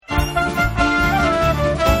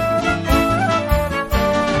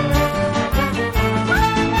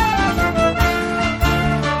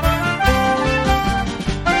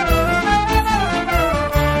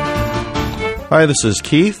Hi, this is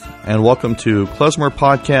Keith, and welcome to Klezmer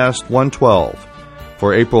Podcast 112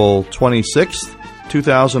 for April 26th,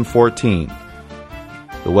 2014.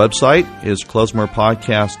 The website is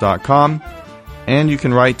klezmerpodcast.com, and you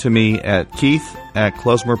can write to me at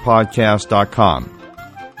keith@klezmerpodcast.com.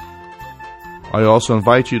 I also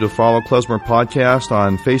invite you to follow Klezmer Podcast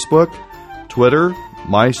on Facebook, Twitter,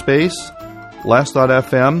 MySpace,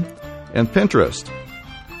 Last.fm, and Pinterest.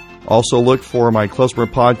 Also look for my Klezmer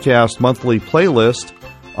Podcast monthly playlist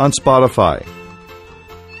on Spotify.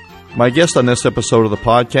 My guest on this episode of the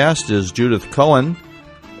podcast is Judith Cohen,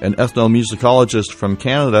 an ethnomusicologist from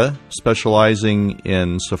Canada specializing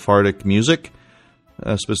in Sephardic music,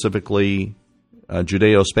 specifically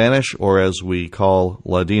Judeo-Spanish, or as we call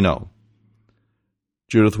Ladino.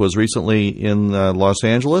 Judith was recently in Los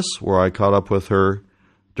Angeles, where I caught up with her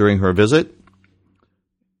during her visit.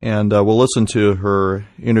 And we'll listen to her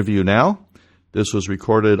interview now. This was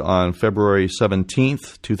recorded on February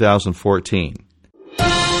 17th, 2014.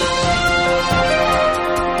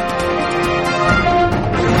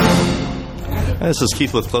 This is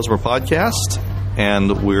Keith with Klezmer Podcast,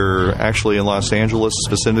 and we're actually in Los Angeles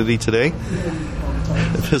vicinity today,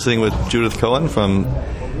 visiting with Judith Cohen from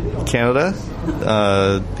Canada,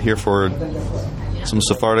 here for some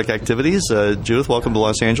Sephardic activities. Judith, welcome to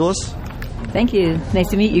Los Angeles. Thank you. Nice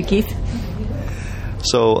to meet you, Keith.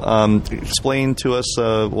 So, explain to us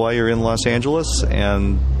why you're in Los Angeles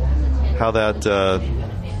and how that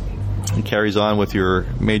carries on with your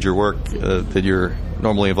major work that you're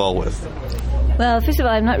normally involved with. Well, first of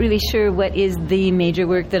all, I'm not really sure what is the major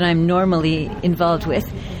work that I'm normally involved with.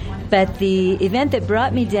 But the event that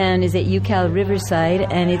brought me down is at UCal Riverside,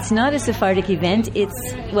 and it's not a Sephardic event. It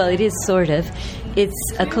is sort of. It's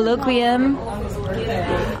a colloquium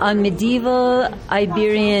on medieval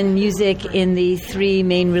Iberian music in the three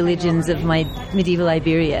main religions of medieval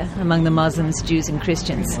Iberia, among the Muslims, Jews, and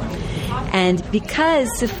Christians. And because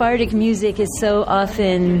Sephardic music is so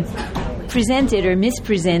often presented or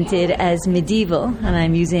mispresented as medieval, and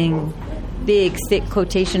I'm using big, thick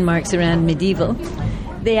quotation marks around medieval,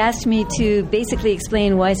 they asked me to basically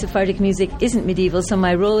explain why Sephardic music isn't medieval, so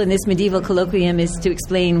my role in this medieval colloquium is to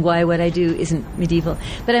explain why what I do isn't medieval.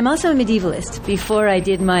 But I'm also a medievalist. Before I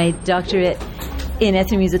did my doctorate in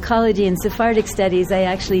ethnomusicology and Sephardic studies, I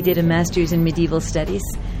actually did a master's in medieval studies.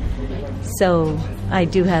 So I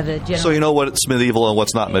do have a general... So you know what's medieval and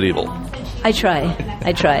what's not medieval? I try.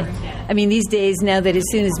 I mean, these days, now that as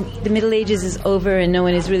soon as the Middle Ages is over and no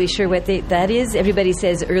one is really sure what that is, everybody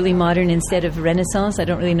says early modern instead of Renaissance. I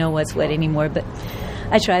don't really know what's what anymore, but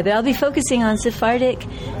I try. But I'll be focusing on Sephardic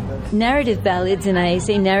narrative ballads, and I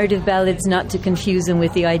say narrative ballads not to confuse them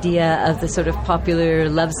with the idea of the sort of popular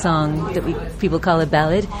love song that people call a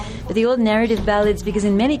ballad, but the old narrative ballads, because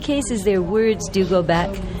in many cases their words do go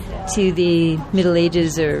back to the Middle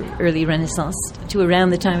Ages or early Renaissance, to around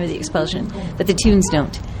the time of the expulsion, but the tunes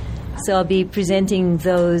don't. So I'll be presenting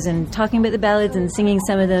those and talking about the ballads and singing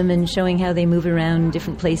some of them and showing how they move around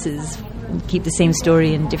different places and keep the same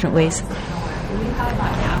story in different ways.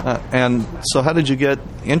 And so how did you get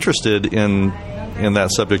interested in that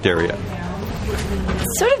subject area?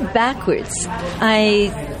 Sort of backwards.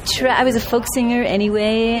 I was a folk singer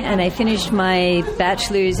anyway, and I finished my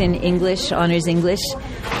bachelor's in English, honors English,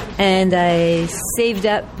 and I saved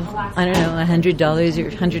up, I don't know, $100 or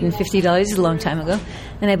 $150, it's a long time ago,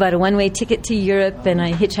 and I bought a one-way ticket to Europe, and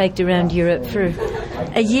I hitchhiked around Europe for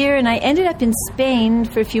a year, and I ended up in Spain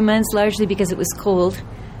for a few months, largely because it was cold,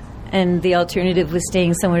 and the alternative was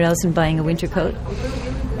staying somewhere else and buying a winter coat.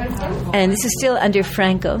 And this is still under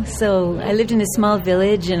Franco, so I lived in a small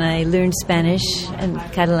village, and I learned Spanish and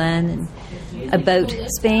Catalan and about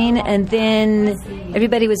Spain, and then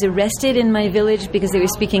everybody was arrested in my village because they were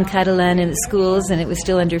speaking Catalan in the schools, and it was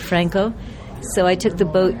still under Franco. So I took the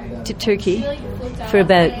boat to Turkey for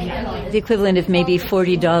about the equivalent of maybe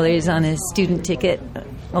 $40 on a student ticket,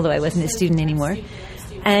 although I wasn't a student anymore.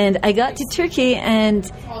 And I got to Turkey and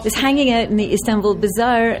was hanging out in the Istanbul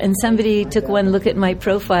Bazaar, and somebody took one look at my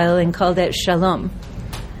profile and called out Shalom.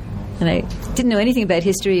 And I didn't know anything about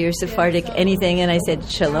history or Sephardic anything, and I said,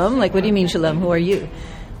 Shalom? Like, what do you mean, Shalom? Who are you?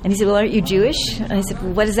 And he said, well, aren't you Jewish? And I said,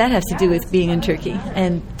 well, what does that have to do with being in Turkey?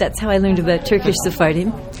 And that's how I learned about Turkish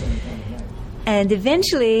Sephardim. And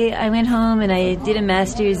eventually I went home and I did a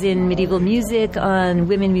master's in medieval music on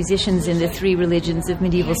women musicians in the three religions of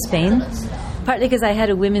medieval Spain. Partly because I had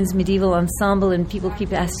a women's medieval ensemble and people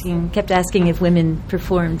kept asking if women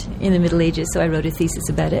performed in the Middle Ages, so I wrote a thesis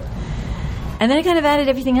about it. And then I kind of added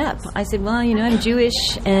everything up. I said, well, I'm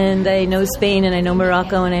Jewish, and I know Spain, and I know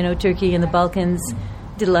Morocco, and I know Turkey and the Balkans.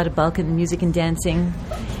 Did a lot of Balkan music and dancing.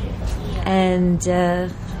 And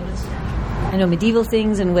I know medieval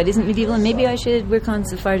things and what isn't medieval, and maybe I should work on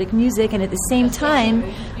Sephardic music. And at the same time,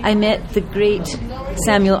 I met the great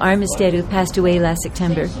Samuel Armistead, who passed away last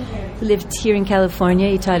September, who lived here in California.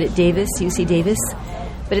 He taught at Davis, UC Davis.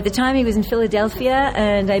 But at the time, he was in Philadelphia,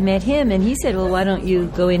 and I met him, and he said, well, why don't you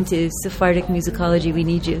go into Sephardic musicology? We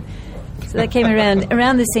need you. So that came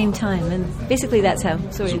around the same time, and basically that's how.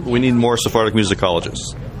 So we need more Sephardic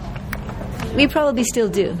musicologists. We probably still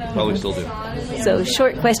do. Probably still do. So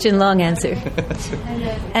short question, long answer.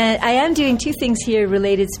 I am doing two things here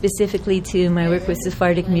related specifically to my work with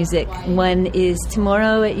Sephardic music. One is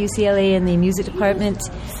tomorrow at UCLA in the music department,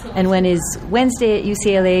 and one is Wednesday at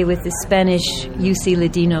UCLA with the Spanish UC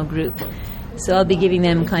Ladino group. So I'll be giving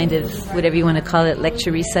them kind of whatever you want to call it,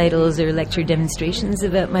 lecture recitals or lecture demonstrations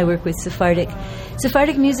about my work with Sephardic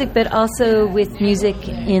music, but also with music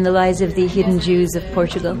in the lives of the hidden Jews of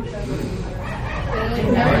Portugal.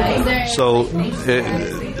 So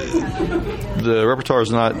the repertoire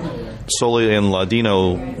is not solely in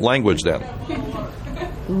Ladino language then?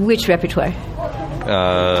 Which repertoire?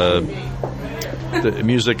 The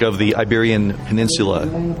music of the Iberian Peninsula.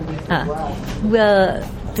 Well,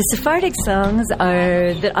 the Sephardic songs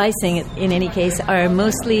that I sing in any case are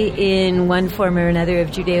mostly in one form or another of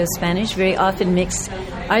Judeo-Spanish, very often mixed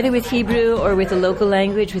either with Hebrew or with a local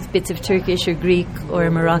language with bits of Turkish or Greek or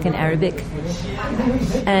Moroccan Arabic.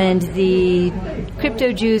 And the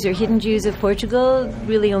crypto-Jews or hidden Jews of Portugal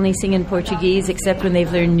really only sing in Portuguese except when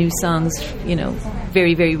they've learned new songs,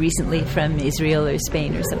 very, very recently from Israel or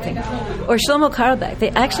Spain or something. Or Shlomo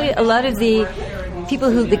Carlebach. A lot of the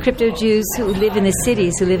the crypto-Jews who live in the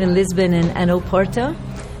cities, who live in Lisbon and Oporto,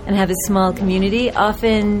 and have a small community,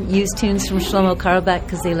 often use tunes from Shlomo Carlebach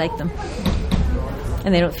because they like them.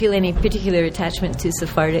 And they don't feel any particular attachment to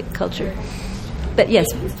Sephardic culture. But yes,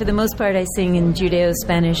 for the most part, I sing in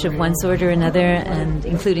Judeo-Spanish of one sort or another, and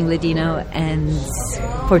including Ladino and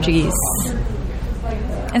Portuguese,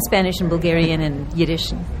 and Spanish and Bulgarian and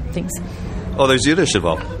Yiddish and things. Oh, there's Yiddish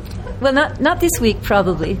involved. Well, not this week,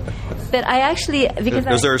 probably. But I actually...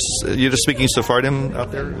 Is there Yiddish-speaking Sephardim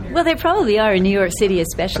out there? Well, there probably are, in New York City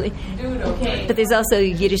especially. But there's also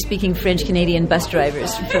Yiddish-speaking French-Canadian bus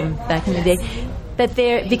drivers from back in the day. But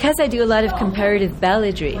because I do a lot of comparative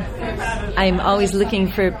balladry, I'm always looking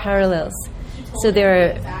for parallels. So there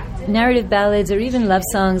are narrative ballads or even love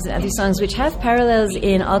songs and other songs which have parallels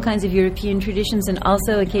in all kinds of European traditions and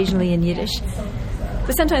also occasionally in Yiddish.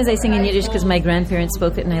 But sometimes I sing in Yiddish because my grandparents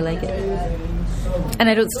spoke it and I like it. And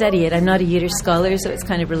I don't study it. I'm not a Yiddish scholar, so it's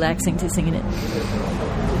kind of relaxing to sing in it.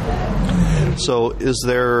 So is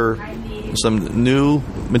there some new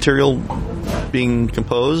material being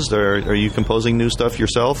composed? Are you composing new stuff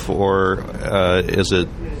yourself, or is it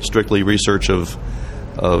strictly research of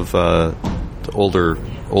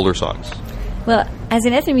older songs? Well, as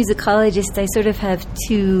an ethnomusicologist, I sort of have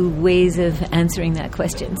two ways of answering that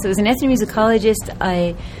question. So as an ethnomusicologist,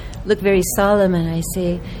 I look very solemn and I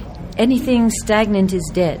say, anything stagnant is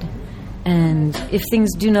dead. And if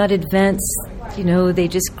things do not advance, they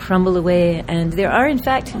just crumble away. And there are, in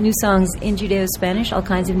fact, new songs in Judeo-Spanish, all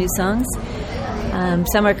kinds of new songs.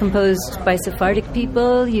 Some are composed by Sephardic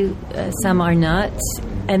people, some are not.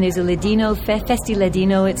 And there's a Ladino, Festi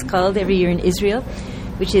Ladino, it's called, every year in Israel,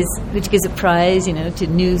 which gives a prize, to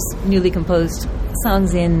newly composed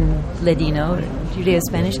songs in Ladino,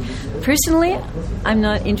 Judeo-Spanish. Personally, I'm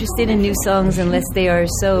not interested in new songs unless they are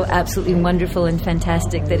so absolutely wonderful and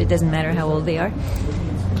fantastic that it doesn't matter how old they are.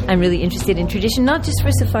 I'm really interested in tradition, not just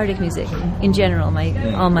for Sephardic music, in general,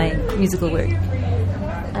 all my musical work.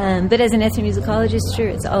 But as an ethnomusicologist, sure,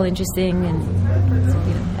 it's all interesting,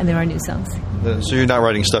 and there are new songs. So you're not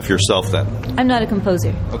writing stuff yourself then? I'm not a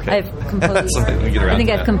composer. Okay. I've composed. I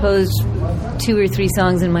think I've composed 2 or 3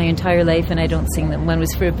 songs in my entire life, and I don't sing them. One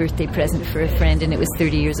was for a birthday present for a friend, and it was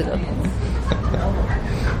 30 years ago.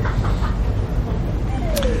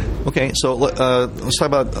 Okay, so let's talk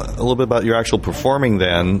about a little bit about your actual performing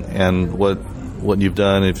then, and what you've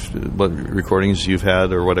done, what recordings you've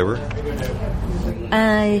had or whatever.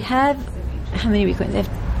 I have how many recordings? I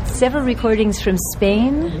have several recordings from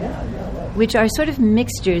Spain, which are sort of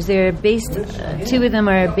mixtures. They're based. 3 of them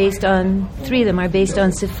are based on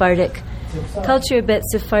Sephardic culture, but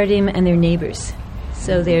Sephardim and their neighbors.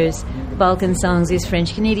 So there's Balkan songs, there's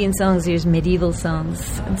French Canadian songs, there's medieval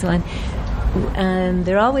songs, and so on. And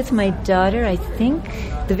they're all with my daughter, I think.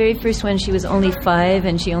 The very first one, she was only 5,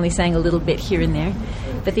 and she only sang a little bit here and there.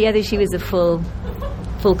 But the other, she was a full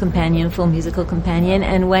companion, full musical companion.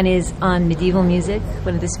 And one is on medieval music.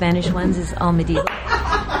 One of the Spanish ones is all medieval.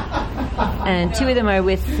 And 2 of them are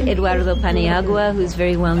with Eduardo Paniagua, who's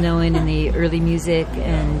very well known in the early music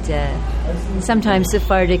and sometimes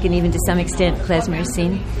Sephardic, and even to some extent klezmer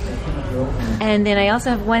scene. And then I also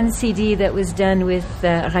have one CD that was done with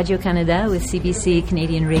Radio-Canada, with CBC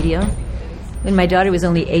Canadian Radio, when my daughter was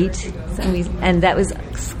only 8. And that was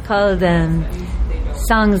called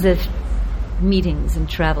Songs of Meetings and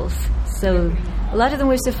Travels. So a lot of them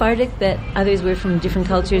were Sephardic, but others were from different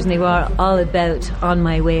cultures, and they were all about On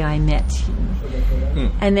My Way I Met.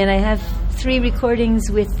 And then I have 3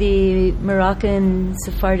 recordings with the Moroccan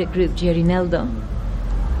Sephardic group Jerineldo,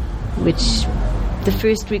 which the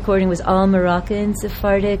first recording was all Moroccan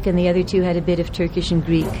Sephardic, and the other 2 had a bit of Turkish and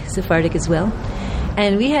Greek Sephardic as well.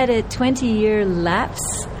 And we had a 20-year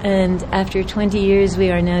lapse, and after 20 years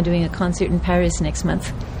we are now doing a concert in Paris next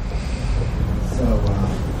month.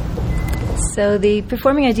 So the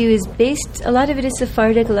performing I do is based, a lot of it is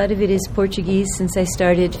Sephardic, a lot of it is Portuguese, since I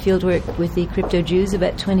started fieldwork with the Crypto Jews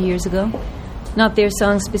about 20 years ago. Not their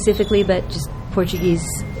songs specifically, but just Portuguese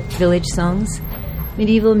village songs.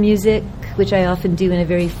 Medieval music, which I often do in a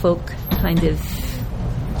very folk kind of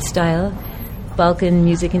style. Balkan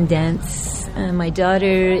music and dance. My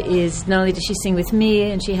daughter is, not only does she sing with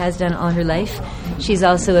me, and she has done all her life, she's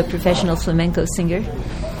also a professional flamenco singer.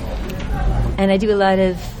 And I do a lot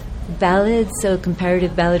of ballads, so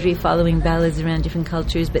comparative balladry, following ballads around different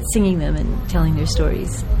cultures, but singing them and telling their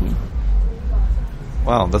stories. Yeah.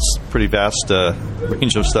 Wow, that's a pretty vast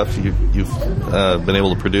range of stuff you've been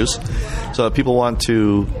able to produce. So if people want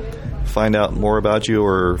to find out more about you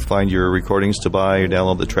or find your recordings to buy or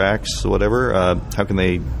download the tracks or whatever, how can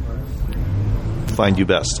they find you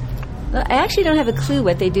best? Well, I actually don't have a clue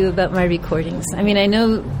what they do about my recordings. I mean, I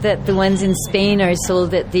know that the ones in Spain are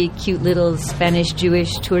sold at the cute little Spanish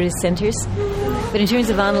Jewish tourist centers. But in terms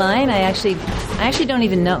of online, I actually don't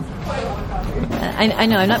even know. I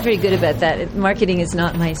know I'm not very good about that. Marketing is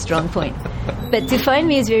not my strong point. But to find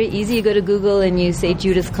me is very easy. You go to Google and you say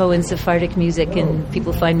Judith Cohen Sephardic music, and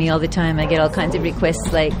people find me all the time. I get all kinds of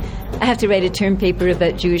requests like, I have to write a term paper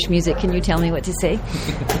about Jewish music. Can you tell me what to say?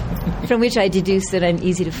 From which I deduce that I'm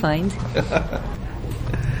easy to find.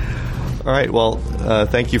 All right. Well,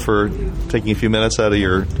 thank you for taking a few minutes out of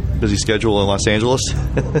your busy schedule in Los Angeles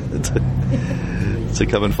to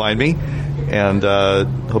come and find me. And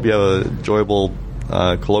hope you have an enjoyable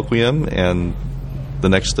colloquium and the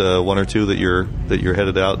next 1 or 2 that you're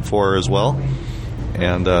headed out for as well.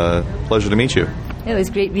 And pleasure to meet you. It was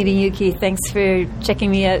great meeting you, Keith. Thanks for checking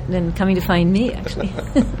me out and coming to find me, actually.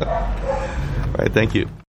 All right. Thank you.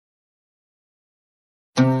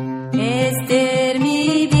 Esther,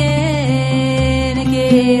 mi bien,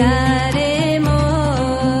 que haremos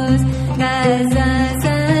casa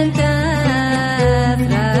santa,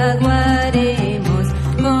 fraguaremos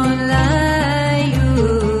con la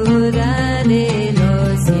ayuda de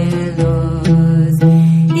los cielos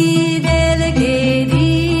y del que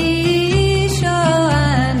dijo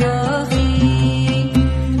Anoji,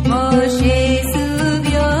 Moshe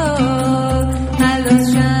subió a los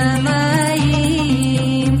Shamayim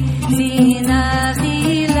sin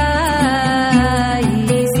agila y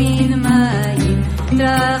sin mayim,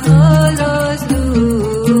 trajo los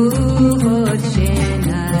lujos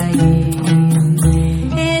Shenayim,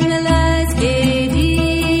 en las que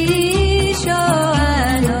dijo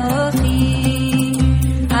Anoji,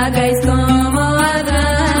 hagáis como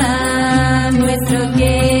Abraham, nuestro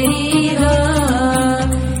querido,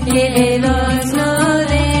 que de los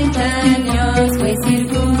 90 años fue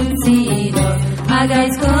circuncido.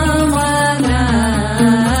 Hagáis como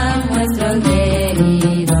Abraham, nuestro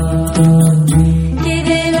querido, que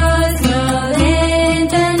de los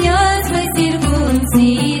 90 años fue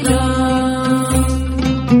circuncido.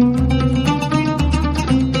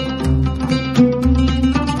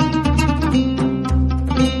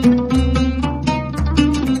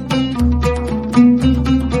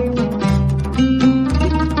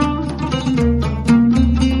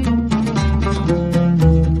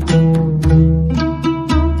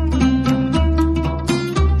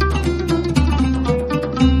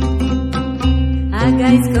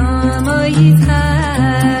 Hagáis como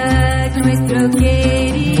Isaac, nuestro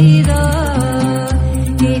querido,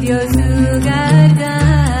 que dio su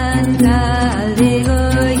garganta al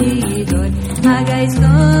degollidor. Hagáis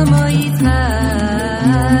como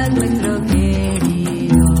Isaac, nuestro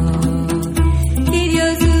querido, que dio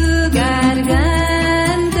su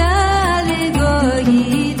garganta al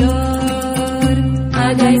degollidor.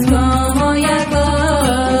 Hagáis como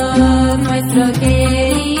Jacob, nuestro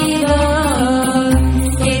querido,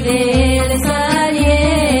 que de él salieron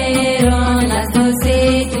las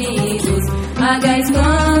 12 tribus.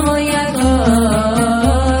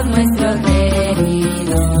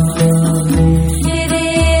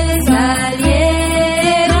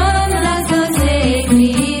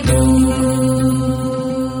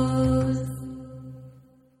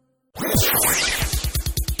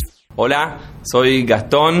 Hola, soy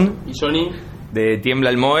Gastón y Johnny de Tiembla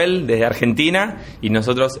el Moel desde Argentina y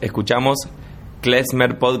nosotros escuchamos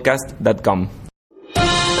klezmerpodcast.com.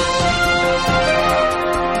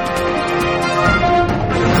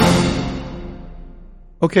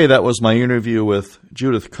 Okay, that was my interview with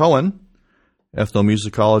Judith Cohen,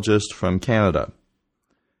 ethnomusicologist from Canada.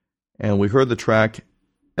 And we heard the track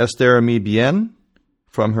Estar Mi Bien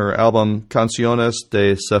from her album Canciones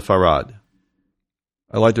de Sefarad.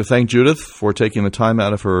 I'd like to thank Judith for taking the time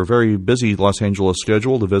out of her very busy Los Angeles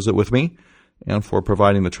schedule to visit with me and for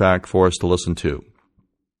providing the track for us to listen to.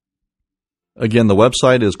 Again, the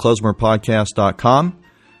website is klezmerpodcast.com,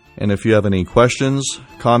 and if you have any questions,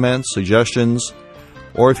 comments, suggestions,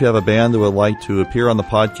 or if you have a band that would like to appear on the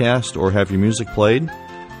podcast or have your music played,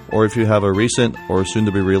 or if you have a recent or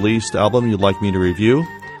soon-to-be-released album you'd like me to review,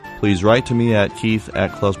 please write to me at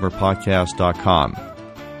keith@klezmerpodcast.com.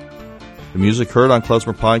 The music heard on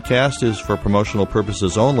Klezmer Podcast is for promotional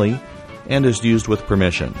purposes only and is used with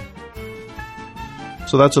permission.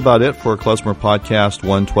 So that's about it for Klezmer Podcast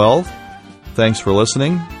 112. Thanks for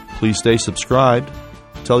listening. Please stay subscribed.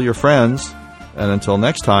 Tell your friends. And until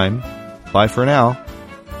next time, bye for now.